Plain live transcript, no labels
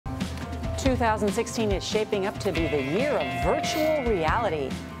2016 is shaping up to be the year of virtual reality.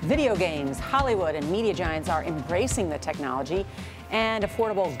 Video games, Hollywood, and media giants are embracing the technology, and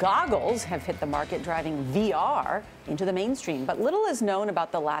affordable goggles have hit the market, driving VR into the mainstream. But little is known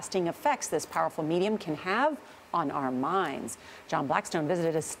about the lasting effects this powerful medium can have on our minds. John Blackstone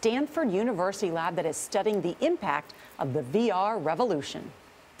visited a Stanford University lab that is studying the impact of the VR revolution.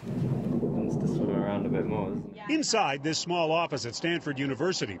 Around a bit more. Inside this small office at Stanford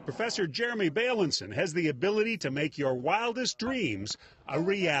University, Professor Jeremy Bailenson has the ability to make your wildest dreams a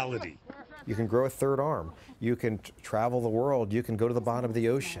reality. You can grow a third arm, you can travel the world, you can go to the bottom of the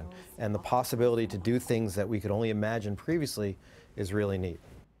ocean, and the possibility to do things that we could only imagine previously is really neat.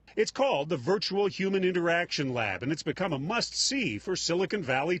 It's called the Virtual Human Interaction Lab, and it's become a must-see for Silicon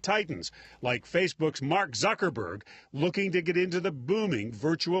Valley titans, like Facebook's Mark Zuckerberg, looking to get into the booming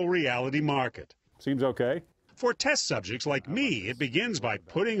virtual reality market. Seems okay. For test subjects like me, it begins by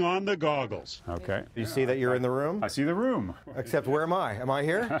putting on the goggles. Okay. Do you see that you're in the room? I see the room. Except where am I? Am I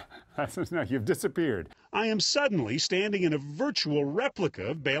here? No, you've disappeared. I am suddenly standing in a virtual replica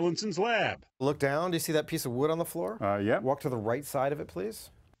of Bailenson's lab. Look down. Do you see that piece of wood on the floor? Yeah. Walk to the right side of it,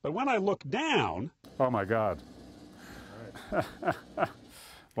 please. But when I look down... Oh, my God.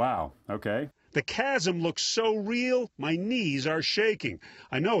 Wow. Okay. The chasm looks so real, my knees are shaking.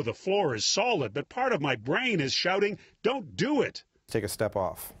 I know the floor is solid, but part of my brain is shouting, don't do it. Take a step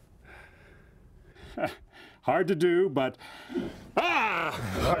off. Hard to do, but...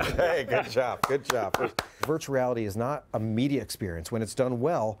 Okay, good job, good job. Virtual reality is not a media experience. When it's done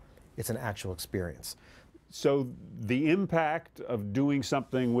well, it's an actual experience. So the impact of doing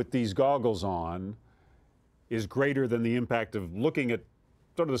something with these goggles on is greater than the impact of looking at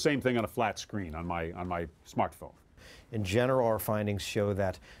sort of the same thing on a flat screen on my smartphone. In general, our findings show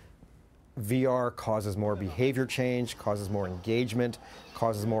that VR causes more behavior change, causes more engagement,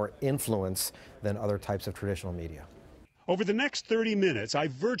 causes more influence than other types of traditional media. Over the next 30 minutes, I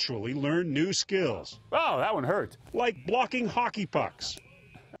virtually learn new skills. Oh, that one hurt. Like blocking hockey pucks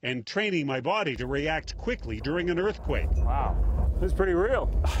and training my body to react quickly during an earthquake. Wow, this is pretty real.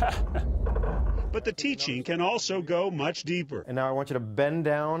 But the teaching can also go much deeper. And now I want you to bend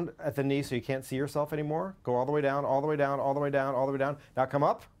down at the knee so you can't see yourself anymore. Go all the way down, all the way down, all the way down, all the way down. Now come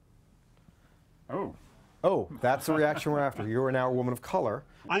up. Oh. Oh, that's the reaction we're after. You are now a woman of color.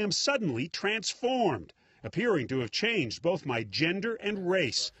 I am suddenly transformed, appearing to have changed both my gender and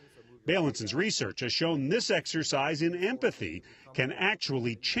race. Bailenson's research has shown this exercise in empathy can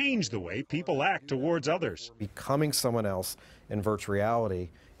actually change the way people act towards others. Becoming someone else in virtual reality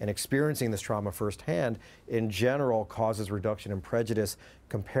and experiencing this trauma firsthand, in general, causes reduction in prejudice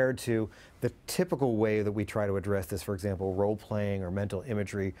compared to the typical way that we try to address this, for example, role-playing or mental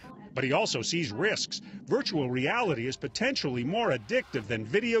imagery. But he also sees risks. Virtual reality is potentially more addictive than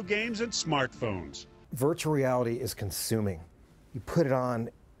video games and smartphones. Virtual reality is consuming. You put it on,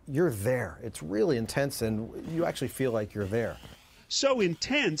 you're there. It's really intense, and you actually feel like you're there. So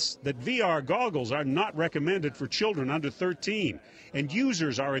intense that VR goggles are not recommended for children under 13, and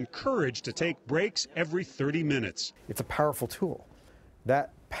users are encouraged to take breaks every 30 minutes. It's a powerful tool.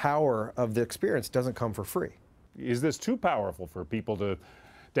 That power of the experience doesn't come for free. Is this too powerful for people to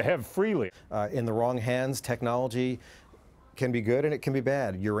have freely? In the wrong hands, technology can be good and it can be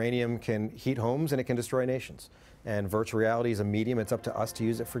bad. Uranium can heat homes and it can destroy nations. And virtual reality is a medium. It's up to us to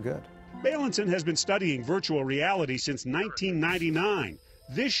use it for good. Bailenson has been studying virtual reality since 1999.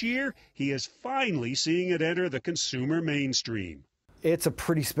 This year, he is finally seeing it enter the consumer mainstream. It's a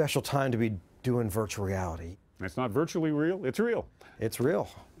pretty special time to be doing virtual reality. It's not virtually real, it's real. It's real.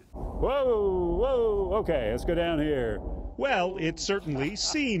 Whoa, whoa, okay, let's go down here. Well, it certainly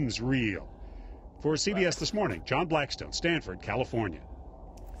seems real. For CBS This Morning, John Blackstone, Stanford, California.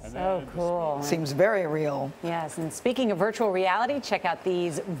 So cool. Seems very real. Yes, and speaking of virtual reality, check out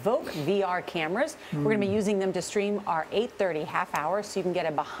these Voke VR cameras. We're going to be using them to stream our 8:30 half hour so you can get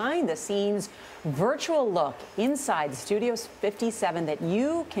a behind-the-scenes virtual look inside Studio 57 that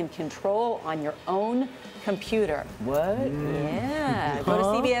you can control on your own computer. What? Yeah. Go to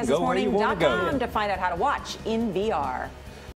CBSThisMorning.com to find out how to watch in VR.